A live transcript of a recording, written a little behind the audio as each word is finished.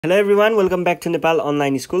Hello everyone, welcome back to Nepal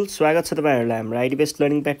online school. स्वागत छ तपाईहरुलाई हाम्रो आईडी बेस्ड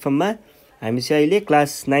लर्निङ प्लेटफर्ममा। हामी चाहिँ अहिले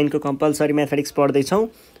क्लास 9 को कम्पलसरी म्याथमेटिक्स पढ्दै छौं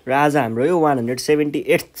र आज हाम्रो यो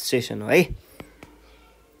 178th सेसन हो है।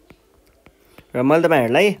 र मैले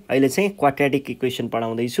तपाईहरुलाई अहिले चाहिँ क्वाड्रेटिक इक्वेसन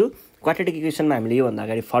पढाउँदै छु। क्वाड्रेटिक इक्वेसनमा हामीले यो भन्दा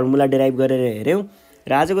अगाडि फर्मुला डेराइभ गरेर हेर्यौं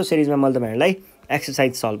र आजको सिरिजमा मैले तपाईहरुलाई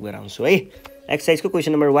एक्सरसाइज सल्भ गराउँछु है। एक्सरसाइजको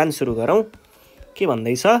क्वेशन नम्बर 1 सुरु गरौँ। के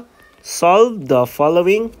भन्दै छ? Solve the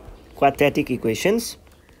following quadratic equations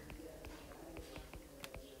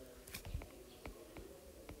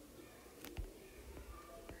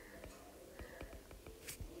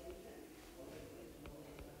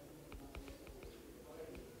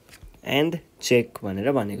and check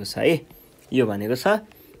भनेर भनेको छ है। यो भनेको छ।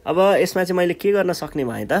 अब यसमा चाहिँ मैले के गर्न सक्ने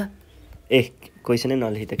भए त? क्वेशनै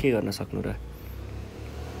नलेखी त के गर्न सक्नु र?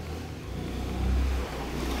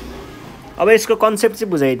 अब यसको कन्सेप्ट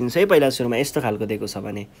चाहिँ बुझाइदिन्छु है। पहिला सुरुमा यस्तो खालको दिएको छ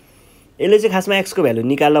भने यसले चाहिँ खासमा x को भ्यालु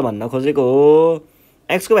निकाल्न भन्न खोजेको हो।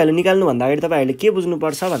 x को भ्यालु निकाल्नु भन्दा अगाडि तपाईहरुले के बुझ्नु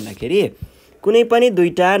पर्छ भन्दाखेरि कुनै पनि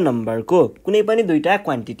दुईटा नम्बरको कुनै पनि दुईटा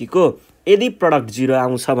क्वान्टिटीको यदि प्रोडक्ट 0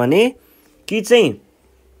 आउँछ भने कि चाहिँ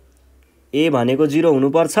A भनेको 0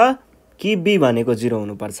 हुनुपर्छ कि B भनेको 0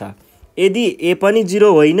 हुनुपर्छ। यदि A पनि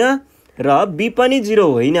 0 होइन र B पनि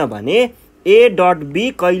 0 होइन भने A डट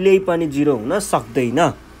B कहिल्यै पनि 0 हुन सक्दैन।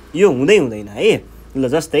 यो हुँदै हुँदैन है। ल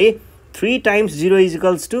जस्तै 3 times 0 is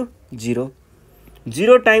equals to 0,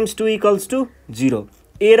 0 times 2 equals to 0।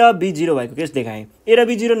 A र B 0 भएको केस देखाएँ। A र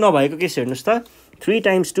B 0 नभएको केस हेर्नुस् त। 3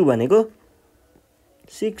 टाइम्स 2 भनेको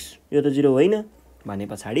 6, यो त 0 होइन भने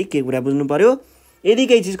पछाडी के कुरा बुझ्नु पर्यो? यदि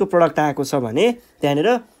केही चीजको प्रोडक्ट आएको छ भने त्यहाँनेर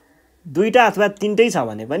दुईटा अथवा तीनटै छ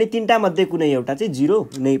भने पनि तीनटा मध्ये कुनै एउटा चाहिँ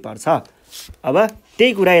 0 हुनै पर्छ। अब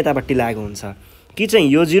त्यही कुरा यतापट्टि लागु हुन्छ कि चाहिँ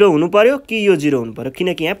यो 0 हुनु पर्यो कि यो 0 हुनु पर्यो,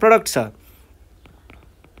 किनकि यहाँ प्रोडक्ट छ।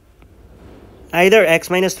 Either x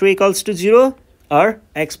 - 3 equals to 0 or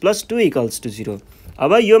x + 2 equals to 0।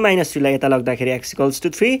 अब यो -3 लाई यता लग्दाखेरि x इक्वल्स टु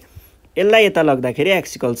 3, यसलाई यता लग्दाखेरि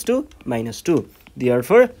x equals to -2।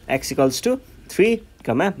 Therefore x equals to 3,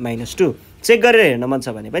 -2। Check गरेर हेर्न मन छ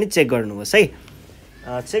भने पनि चेक गर्नुहोस् है।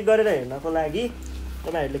 चेक गरेर हेर्नको लागि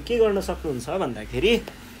तपाईहरुले के गर्न सक्नुहुन्छ भन्दाखेरि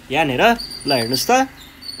यहाँनेर ल हेर्नुस् त।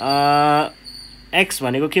 x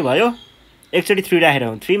भनेको के भयो? एकचोटी 3 राखेर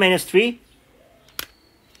हौ। 3 -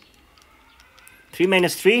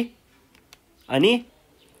 3 अनि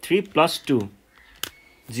 3 + 2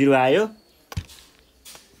 0 आयो।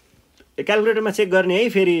 क्याल्कुलेटरमा चेक गर्ने है।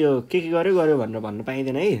 फेरि यो के गर्यो भनेर भन्न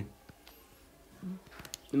पाइदैन है।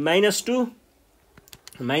 -2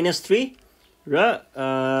 -3 र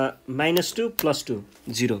 -2 + 2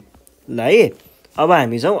 0। ल है। अब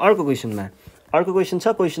हामी जाउँ अर्को क्वेशनमा। अर्को क्वेशन छ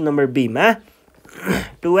क्वेशन नम्बर B मा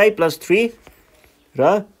 2y + 3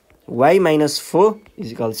 र y - 4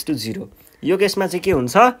 = 0। यो केसमा चाहिँ के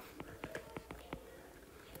हुन्छ?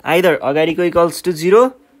 आइदर अगाडिको इक्वल्स टु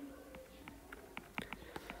 0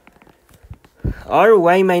 अर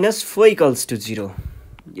y - 4 = 0।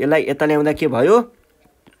 यसलाई यता ल्याउँदा के भयो?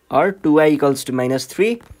 or 2y =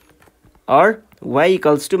 -3 or y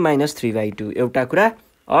 = -3/2 एउटा कुरा,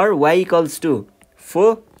 or y =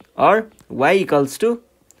 4 or y =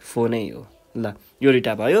 4 नै हो। ल यो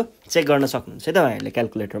दुईटा भयो। चेक गर्न सक्नुहुन्छ है तपाईहरुले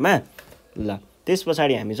क्याल्कुलेटरमा। ल त्यस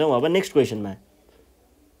पछाडी हामी जाउँ अब नेक्स्ट क्वेशनमा।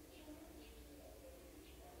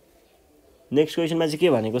 नेक्स्ट क्वेशनमा चाहिँ के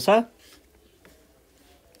भनेको छ?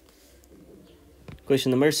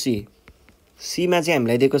 Question number C। C मा चाहिँ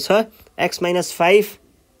हामीलाई दिएको छ x - 5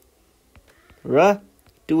 र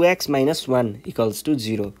 2x - 1 =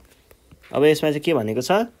 0। अब यसमा चाहिँ के भनेको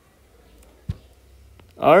छ?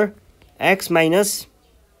 or x minus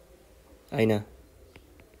हैन,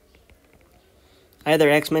 either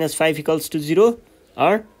x - 5 = 0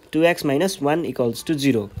 or 2x - 1 =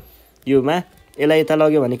 0। योमा यसलाई यता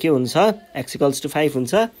लग्यो भने के हुन्छ? x = 5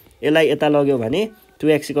 हुन्छ। यसलाई यता लग्यो भने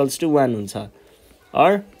 2x = 1 हुन्छ।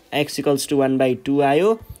 or x = 1/2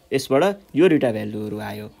 आयो। यसबाट यो दुईटा भ्यालुहरु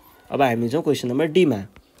आयो। अब हामी जाउँ क्वेशन नम्बर D मा।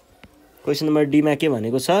 क्वेशन नम्बर D मा के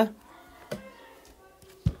भनेको छ?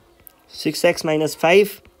 6x -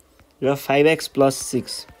 5 र 5x +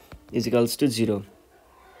 6 = 0।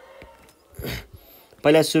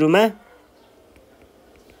 पहिला सुरुमा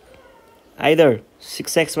आइदर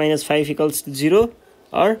 6x - 5 = 0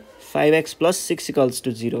 or 5x + 6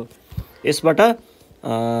 = 0। यसबाट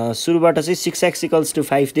सुरुबाट चाहिँ 6x =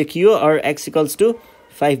 5 देखियो or x =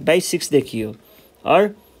 5/6 देखियो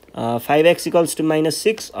or 5x =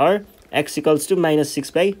 -6 or x =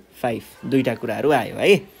 -6/5 दुईटा कुराहरु आयो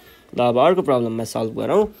है। ल अब अर्को प्रब्लममा सल्भ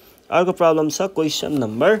गरौँ। अर्को प्रब्लम छ क्वेशन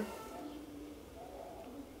नम्बर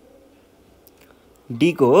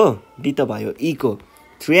D को हो। D त भयो E को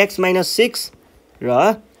 3x - 6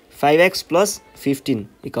 र 5x + 15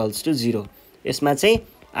 = 0 यसमा चाहिँ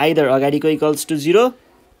आइदर अगाडिको इक्वल्स टु 0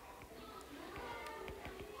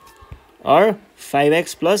 or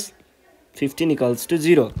 5x + 15 =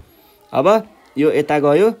 0 अब यो यता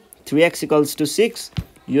गयो 3x = 6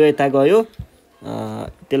 यो यता गयो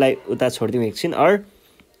त्यसलाई उता छोड्दिउँ एकछिन or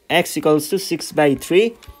x =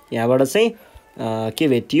 6/3 यहाँबाट चाहिँ के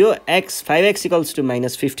भेटियो 5x =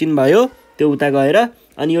 -15 भयो त्यो उता गएर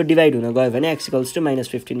अनि यो डिभाइड हुन गयो भने x =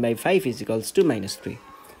 -15/5 = -3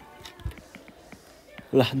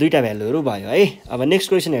 ल दुईटा भ्यालुहरु भयो है अब नेक्स्ट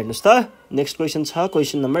क्वेशन हेर्नुस् त नेक्स्ट क्वेशन छ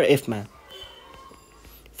क्वेशन नम्बर F मा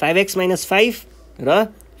 5x - 5 र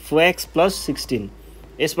 4x + 16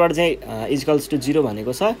 यसबाट चाहिँ = 0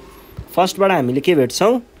 भनेको छ फर्स्टबाट हामीले के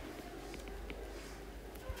भेट्छौं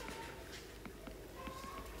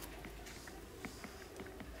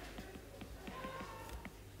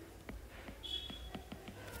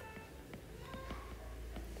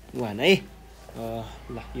 1 है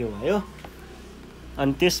ल यो भयो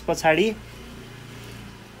अनि त्यसपछि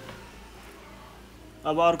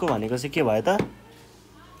अब अर्को भनेको चाहिँ के भयो त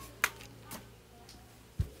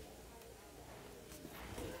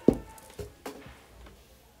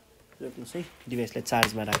हेर्नुस् है डिभाइसलाई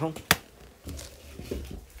चार्जमा राखौं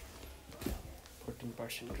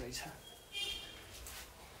 14% रहेछ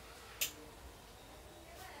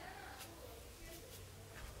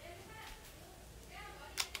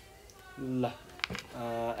ल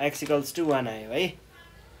x = 1 आयो है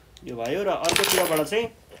यो भयो र अर्कोतिरबाट चाहिँ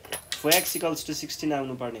 4x = 16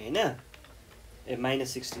 आउनु पर्ने हैन ए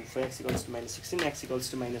 -16 4x = -16 x =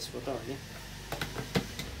 -4 त हो नि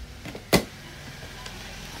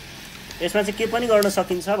यसमा चाहिँ के पनि गर्न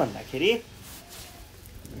सकिन्छ भन्दाखेरि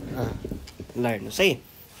ल हेर्नुस् है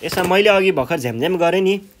यसमा मैले अघि भर्खर झ्यामझ्याम गरे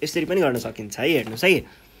नि यसरी पनि गर्न सकिन्छ है हेर्नुस् है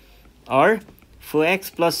or 4x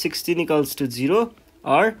 + 16 = 0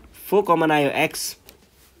 or 4 कमन आयो x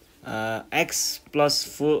 +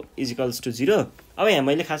 4 = 0 अब यहाँ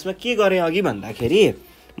मैले खासमा के गरे अघि भन्दाखेरि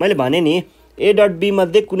मैले भने नि a.b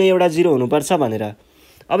मध्ये कुनै एउटा 0 हुनुपर्छ भनेर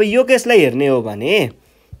अब यो केसलाई हेर्ने हो भने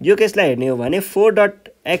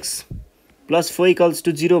 4.x + 4 =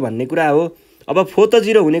 0 भन्ने कुरा हो अब 4 त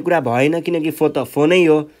 0 हुने कुरा भएन किनकि 4 त 4 नै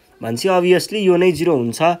हो भन्छ अभियसली यो नै 0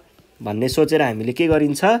 हुन्छ भन्ने सोचेर हामीले के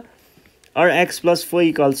गरिन्छ or x +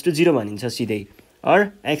 4 = 0 भनिन्छ सिधै or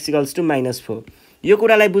x = -4 यो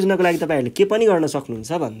कुरालाई बुझ्नको लागि तपाईहरुले के पनि गर्न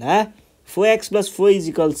सक्नुहुन्छ भन्दा 4x +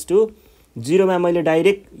 4 = 0 मा मैले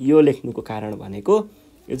डाइरेक्ट यो लेख्नुको कारण भनेको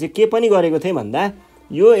यो चाहिँ के पनि गरेको थिए भन्दा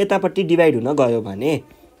यो यतापट्टि डिभाइड हुन गयो भने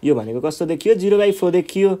यो भनेको कस्तो देखियो 0/4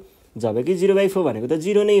 देखियो जबकि 0/4 भनेको त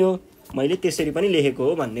 0 नै हो मैले त्यसरी पनि लेखेको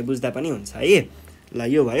हो भन्ने बुझ्दा पनि हुन्छ है ल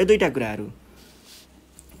यो भयो दुईटा कुराहरु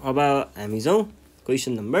अब हामी जाउँ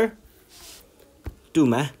क्वेशन नम्बर 2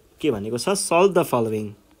 मा के भनेको छ solve the following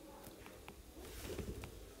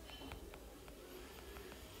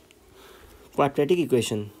quadratic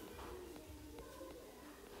equation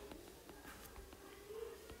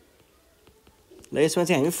ल यसमा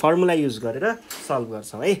चाहिँ हामी फर्मुला युज गरेर सल्भ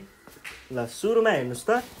गर्छौं है ल सुरुमा हेर्नुस्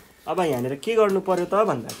त अब यहाँनेर के गर्नु पर्यो त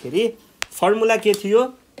भन्दाखेरि फर्मुला के थियो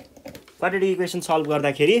क्वाड्रेटिक इक्वेसन सल्भ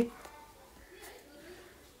गर्दाखेरि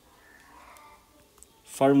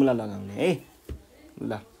फर्मुला लगाउने है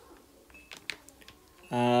ल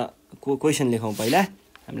क्वेशन लेखौं पहिला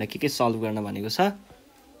हामीलाई के सल्भ गर्न भनेको छ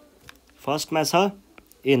फर्स्टमा छ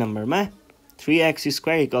ए नम्बरमा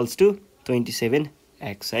 3x² =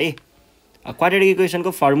 27x है क्वाड्रेटिक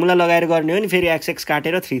इक्वेसनको फर्मुला लगाएर गर्ने हो नि फेरि x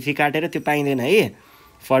काटेर 3 काटेर त्यो पाइदैन है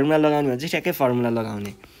फर्मुला लगाउने भने चाहिँ ठ्याक्कै फर्मुला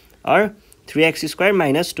लगाउने or 3x² -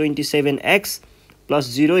 27x +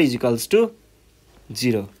 0 =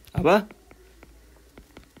 0 अब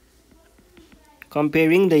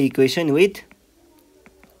comparing the equation with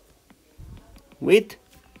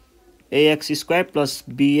ax² +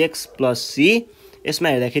 bx + c यसमा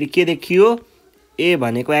हेर्दाखेरि के देखियो a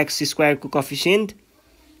भनेको x² को कोएफिसिएन्ट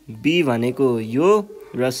b भनेको यो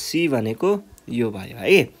र c भनेको यो भयो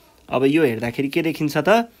है अब यो हेर्दाखेरि के देखिन्छ त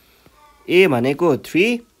a भनेको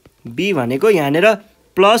 3 b भनेको यहाँनेर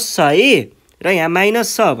प्लस छ है र यहाँ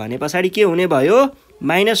माइनस छ भने पछाडी के हुने भयो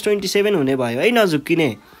 -27 हुने भयो है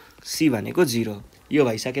नजुक्किने c भनेको 0 यो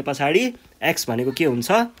भइसके पछाडी x भनेको के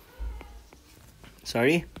हुन्छ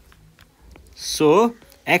सरी सो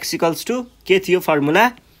x = के थियो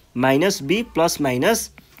formula -b ±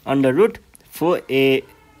 √4a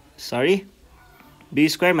sorry b²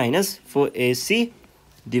 - 4ac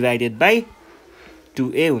divided by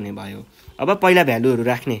 2a हुने भयो अब पहिला भ्यालुहरु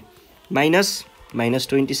राख्ने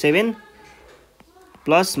 -27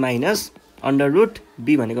 प्लस माइनस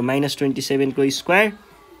 √b भनेको -27 को स्क्वायर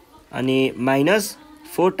अनि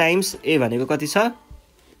 -4 टाइम्स a भनेको कति छ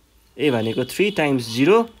ए भनेको 3 टाइम्स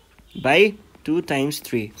 0 बाई 2 टाइम्स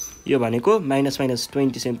 3 यो भनेको minus minus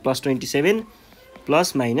 27 plus 27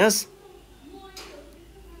 plus minus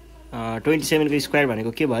 27 को स्क्वायर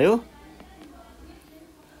भनेको के भयो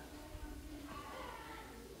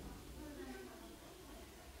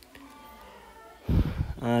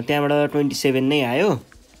त्यहाँबाट 27 नै आयो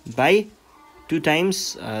बाई 2 टाइम्स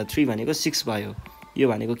 3 भनेको 6 भयो यो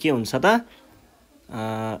भनेको के हुन्छ त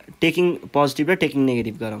टेकिङ पोजिटिभ र टेकिङ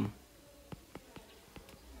नेगेटिभ गरौँ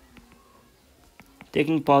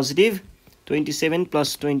taking positive 27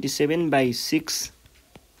 plus 27 by 6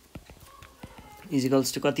 is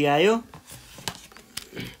equals to कति आयो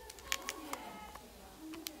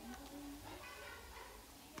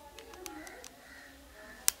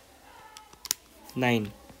 9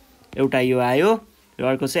 एउटा यो आयो र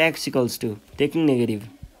अर्को चाहिँ x equals to taking negative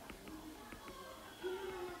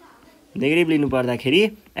negative लिनु पर्दाखेरि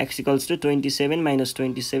x equals to 27 minus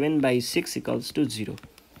 27 by 6 equals to 0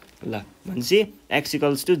 ल भनेपछि x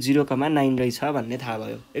इक्वल्स टु 0,9 रहेछ भन्ने थाहा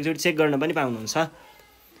भयो एकचोटि चेक गर्न पनि पाउनुहुन्छ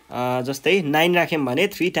जस्तै 9 राख्यौं भने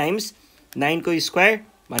 3 टाइम्स 9 को स्क्वायर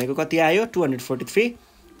भनेको कति आयो 243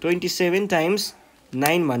 27 टाइम्स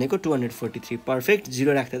 9 भनेको 243 पर्फेक्ट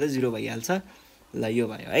 0 राख्दा त 0 भइहाल्छ ल यो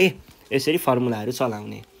भयो है यसरी फर्मुलाहरू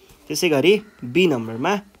चलाउने त्यसैगरी बी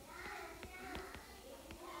नम्बरमा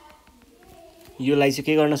योलाई चाहिँ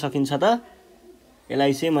के गर्न सकिन्छ त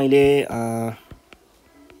यसलाई चाहिँ मैले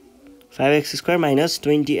 5x square minus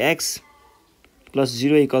 20x plus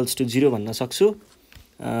 0 equals to 0 भन्न सक्छु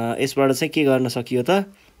यसबाट चाहिँ के गर्न सकियो त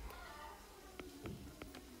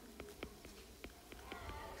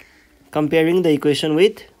comparing the equation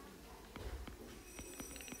with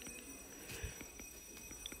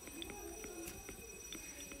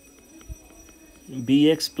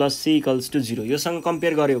bx plus c equals to 0 योसँग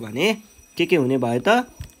compare गर्यो भने के हुने भयो त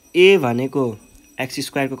a भनेको x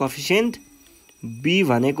स्क्वायर को कोएफिसिएन्ट b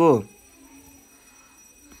भनेको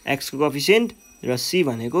x को कोएफिसिएन्ट र c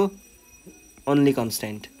भनेको ओन्ली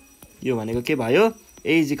कन्स्टेन्ट यो भनेको के भयो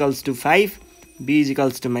a is equals to 5 b is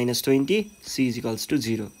equals to minus 20 c is equals to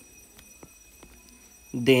 0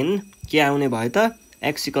 then के आउने भयो त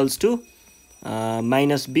x equals to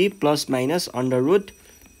minus b plus minus under root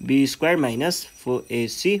b square minus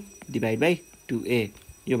 4ac divided by 2a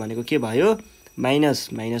यो भनेको के भयो minus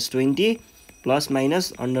minus 20 plus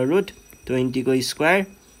minus under root 20 को square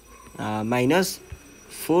minus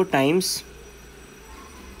 4 times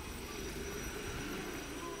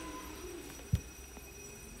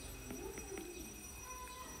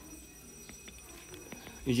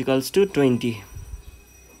is equals to 20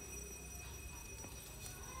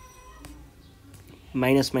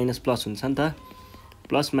 minus minus plus हुन्छ नि त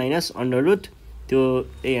plus minus under root त्यो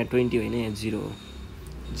यहाँ 20 होइन यहाँ 0 हो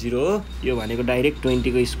 0 हो यो भनेको डाइरेक्ट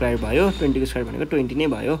 20 को स्क्वायर भयो 20 को स्क्वायर भनेको 20 नै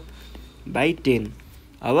भयो बाई 10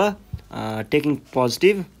 अब टेकिङ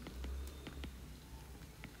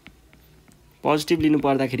पोजिटिभ लिनु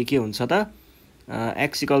पर्दाखेरि के हुन्छ त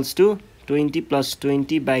x equals to 20 plus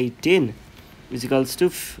 20 by 10 is equals to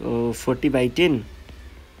 40 by 10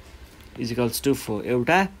 is equals to 4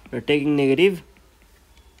 एउटा र taking negative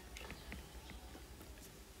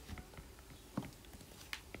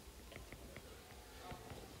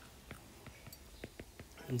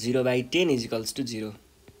 0 by 10 is equals to 0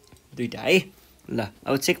 दुईटा है ल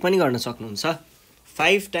अब चेक पनि गर्न सक्नुहुन्छ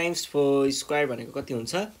 5 times 4 स्क्वायर भनेको कति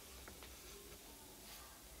हुन्छ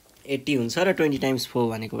 80 हुन्छ र 20 times 4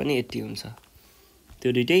 भनेको पनि 80 हुन्छ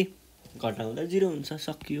त्यो दुईटै घटाउँदा 0 हुन्छ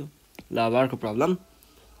सकियो ल अब अर्को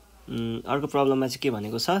प्रब्लममा चाहिँ के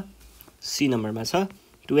भनेको छ सी नम्बरमा छ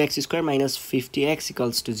 2x square minus 50x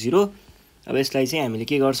equals to 0 अब यसलाई चाहिँ हामीले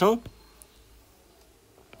के गर्छौं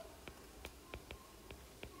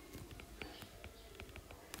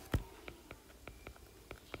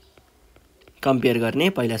कम्पेयर गर्ने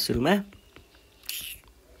पहिला सुरुमा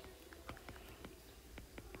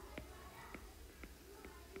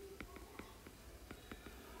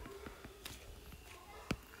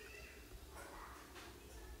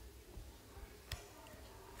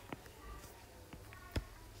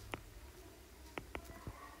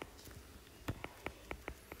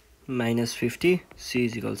minus 50 c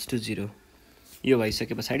is equals to 0 यो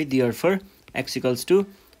भइसके पछाडी therefore x equals to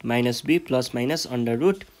minus b plus minus under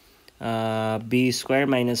root b square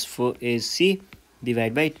minus 4ac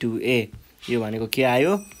divided by 2a यो भनेको के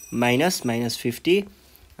आयो minus minus 50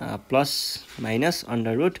 plus minus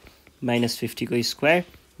under root minus 50 को square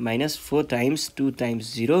minus 4 times 2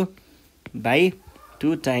 times 0 by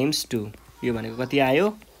 2 times 2 यो भनेको कति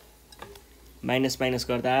आयो माइनस माइनस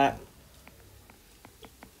गर्दा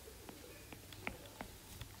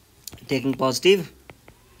टेकिङ पोजिटिभ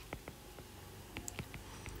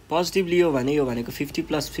पोजिटिभ लियो भने यो भनेको 50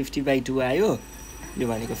 + 50/2 आयो, यो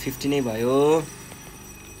भनेको 50 नै भयो।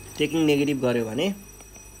 टेकिङ नेगेटिभ गर्यो भने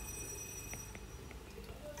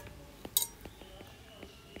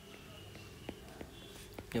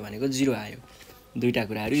यो भनेको 0 आयो। दुईटा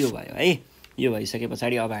कुराहरु यो भयो है। यो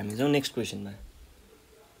भइसकेपछि अब हामी जाउँ नेक्स्ट क्वेशनमा।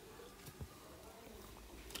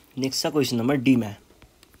 नेक्स्ट छ क्वेशन नम्बर डी मा।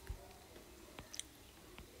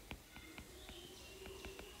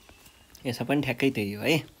 यसमा पनि ठ्याक्कै त्यही हो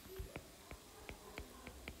है।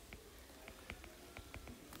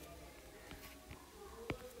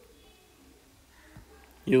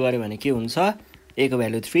 यो गरे भने के हुन्छ, a को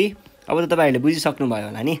भ्यालु 3। अब त तपाईहरुले बुझिसक्नु भयो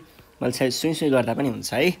होला नि, मैले सायद सुई गर्दा पनि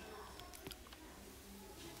हुन्छ है।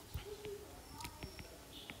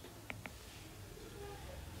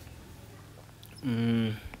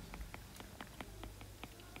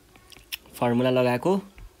 फर्मुला लगाएको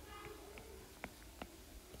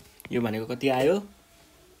यो भनेको कति आयो,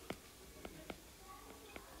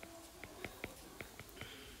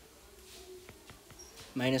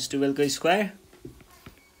 -12 को square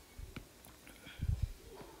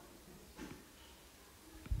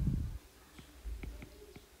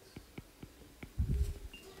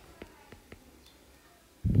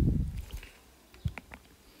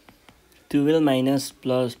 -12 minus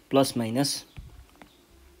plus minus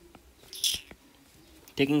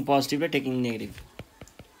taking positive र टेकिङ नेगेटिभ।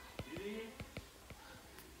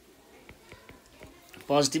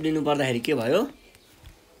 पोजिटिभ लिनु पर्दाखेरि के भयो,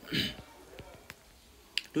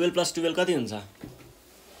 12 + 12 कति हुन्छ,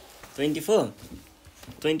 24।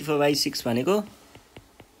 24/6 भनेको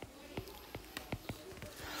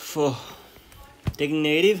 4। टेकिङ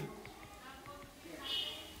नेगेटिभ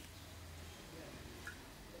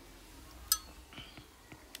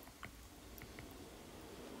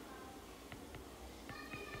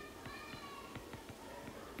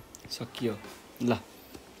सकियो। ल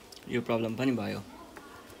यो प्रब्लम पनि भयो।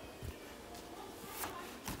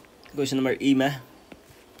 क्वेशन नम्बर ई मा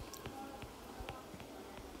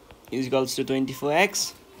इक्वल्स टु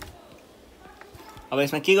 24x। अब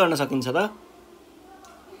यसमा के गर्न सकिन्छ त,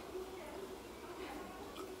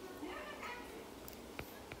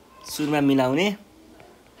 सुरुमा मिलाउने,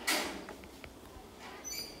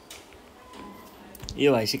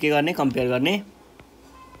 यो भएपछि के गर्ने, कम्पेयर गर्ने।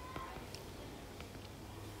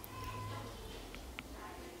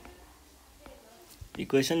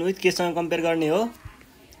 इक्वेसन विथ केसँग कम्पेयर गर्ने हो,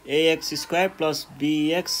 ax² +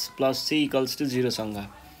 bx + c = 0 सँग।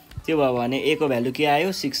 त्यो भयो भने a को भ्यालु के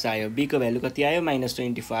आयो, 6 आयो, b को भ्यालु कति आयो,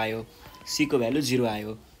 -24 आयो, c को भ्यालु 0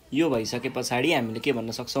 आयो। यो भइसके पछाडि हामीले के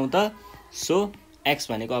भन्न सक्छौं त, सो x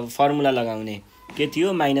भनेको अब फर्मुला लगाउने के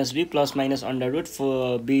थियो, -b +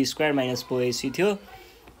 -√4b² - 4ac थियो।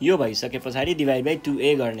 यो भइसके पछाडि डिभाइड बाइ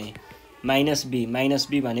 2a गर्ने,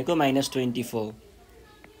 -b भनेको -24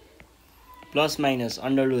 प्लस माइनस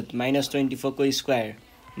अंडर रूट -24 को स्क्वायर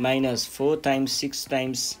 -4 × 6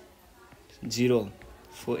 × 0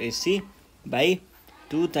 4ac बाई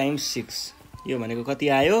 2 × 6 यो भनेको कति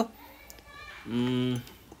आयो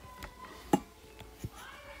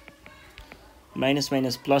माइनस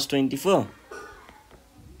माइनस प्लस 24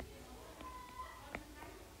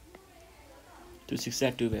 2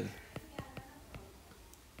 6 12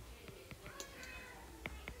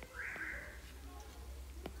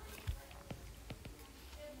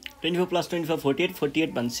 24 plus 24 48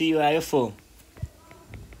 48 भनेपछि यो आयो 4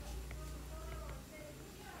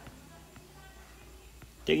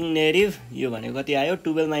 टेकिङ नेगेटिभ यो भनेको कति आयो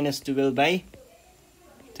 12 - 12 by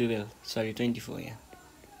 12 सरी 24 यहाँ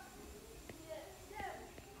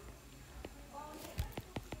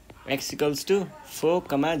x = 4,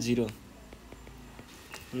 0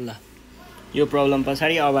 ल यो प्रब्लम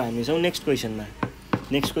पछाडी अब हामी छौं नेक्स्ट क्वेशनमा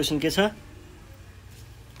नेक्स्ट क्वेशन के छ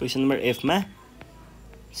क्वेशन नम्बर F मा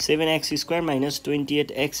 7x² -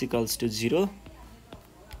 28x = 0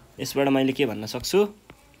 यसबाट मैले के भन्न सक्छु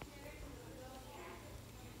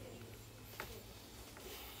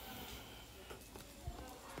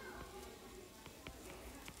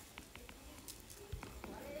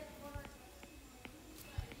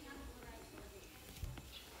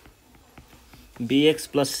bx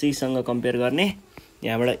 + c सँग कम्पेयर गर्ने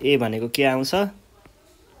यहाँबाट a भनेको के आउँछ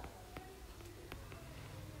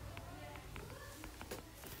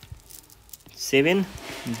 7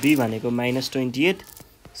 b भनेको -28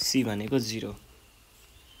 c भनेको 0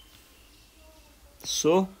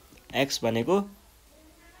 सो x भनेको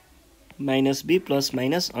 -b +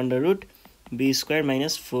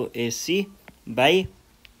 -√b² - 4ac by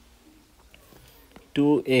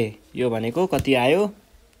 2a यो भनेको कति आयो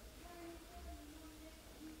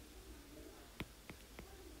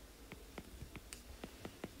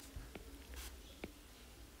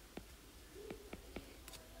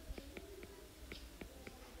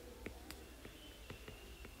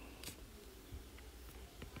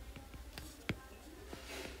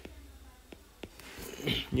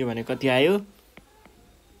यो भनेको कति आयो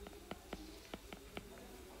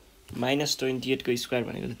 -28 को स्क्वायर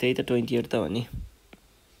भनेको त त्यही त 28 त हो नि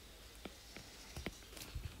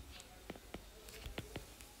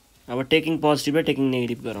अब टेकिङ पोजिटिभ र टेकिङ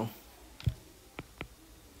नेगेटिभ गरौँ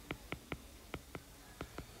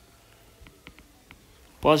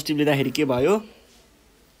पोजिटिभ लिँदाखेरि के भयो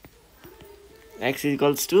x =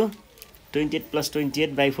 28 +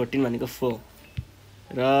 28/14 भनेको 4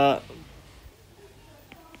 र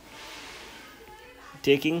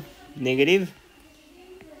टेकिङ नेगेटिभ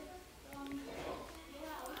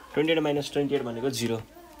 28 - 28 भनेको 0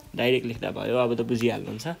 डाइरेक्ट लेख्दा भयो अब त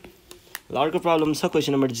बुझिहाल्नुहुन्छ ल अर्को प्रब्लम छ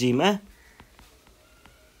क्वेशन नम्बर जी मा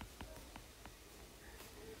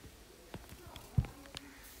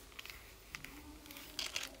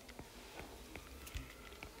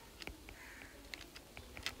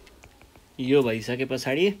यो भइसके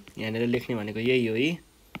पछाडी यहाँनिर लेख्ने भनेको यही हो है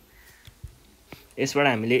यसबाट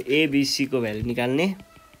हामीले a b c को भ्यालु निकाल्ने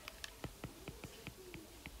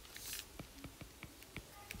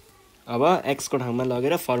अब x को ठाउँमा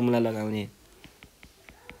लगेर फर्मुला लगाउने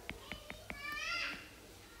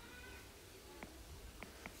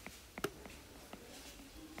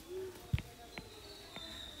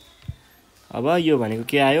अब यो भनेको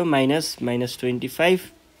के आयो -25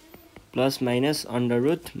 प्लस माइनस अंडर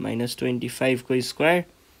रूट -25 को स्क्वायर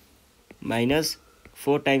माइनस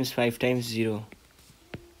 4 × 5 × 0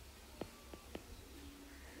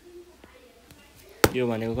 यो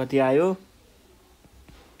भनेको कति आयो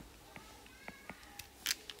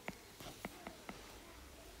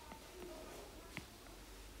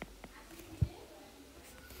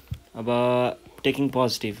अब टेकिङ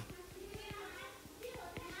पोजिटिभ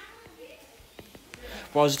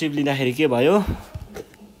लिँदाखेरि के भयो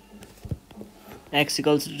x =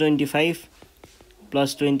 25 +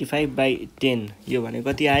 25/10 यो भनेको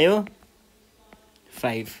कति आयो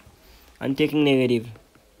 5 अनि टेकिङ नेगेटिभ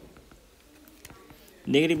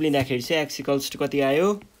लिँदाखेरि चाहिँ x = कति आयो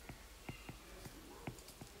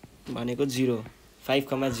भनेको 0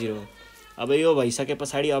 5,0 अब यो भइसके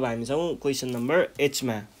पछाडी अब हामी छौं क्वेशन नम्बर h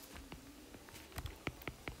मा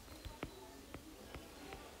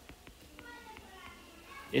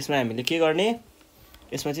यसमा हामीले के गर्ने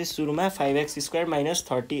यसमा चाहिँ सुरुमा 5x² -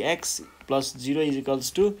 30x + 0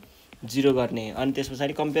 = 0 गर्ने अनि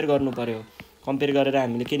त्यसपछि कम्पेयर गर्नु पर्यो कम्पेयर गरेर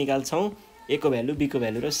हामीले के निकाल्छौं a को भ्यालु b को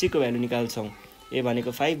भ्यालु र c को भ्यालु निकाल्छौं a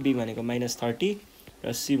भनेको 5 b भनेको -30 र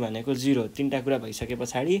c भनेको 0 तीनटा कुरा भइसके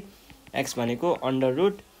पछाडी x भनेको अंडर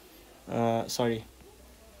रूट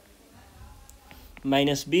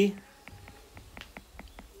 -b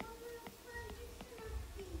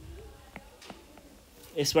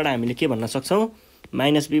यसबाट हामीले के भन्न सक्छौं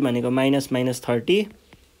 -b भनेको -30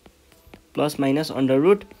 प्लस माइनस अंडर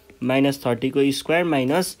रूट -30 को स्क्वायर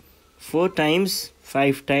माइनस 4 ×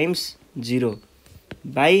 5 × 0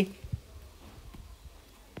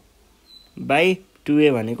 बाई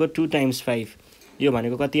 2a भनेको 2 × 5 यो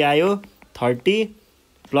भनेको कति आयो 30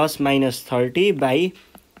 प्लस माइनस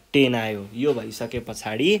 30/10 आयो यो भइसके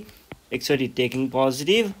पछाडी एकचोटी टेकिङ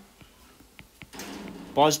पोजिटिभ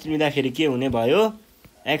लिँदाखेरि के हुने भयो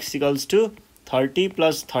x = 30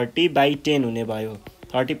 + 30/10 हुने भयो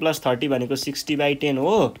 30 + 30 भनेको 60/10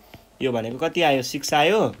 हो यो भनेको कति आयो 6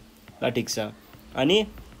 आयो ल ठीक छ अनि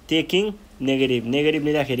टेकिङ नेगेटिभ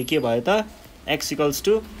लिँदाखेरि के भयो त x =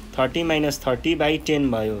 30 - 30/10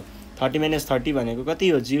 भयो 30 - 30 भनेको कति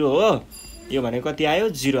हो 0 हो यो भनेको कति आयो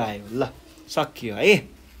 0 आयो ल सकियो है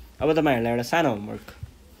अब तपाईहरुलाई एउटा सानो होमवर्क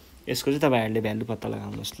यसको चाहिँ तपाईहरुले भ्यालु पत्ता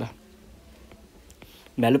लगाउनुस् ल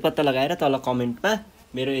भ्यालु पत्ता लगाएर तल कमेन्टमा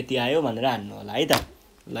मेरो यति आयो भनेर हान्नु होला है त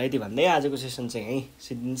ल यति भन्दै आजको सेसन चाहिँ यही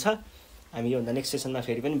सिद्धिन्छ हामी यो भन्दा नेक्स्ट सेसनमा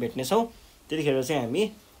फेरि पनि भेट्ने छौं त्यतिखेर चाहिँ हामी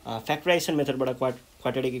फ्याक्टराइजेसन मेथडबाट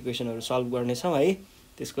क्वाड्रेटिक इक्वेसनहरु सल्भ गर्ने छौं है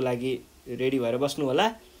त्यसको लागि रेडी भएर बस्नु होला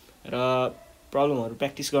र प्रब्लमहरु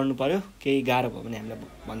प्र्याक्टिस गर्नु पर्यो केही गाह्रो भयो भने हामीलाई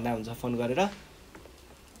भन्दा हुन्छ फोन गरेर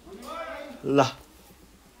ल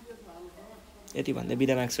यति भन्दै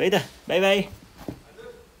बिदा माग्छु है त बाइ बाइ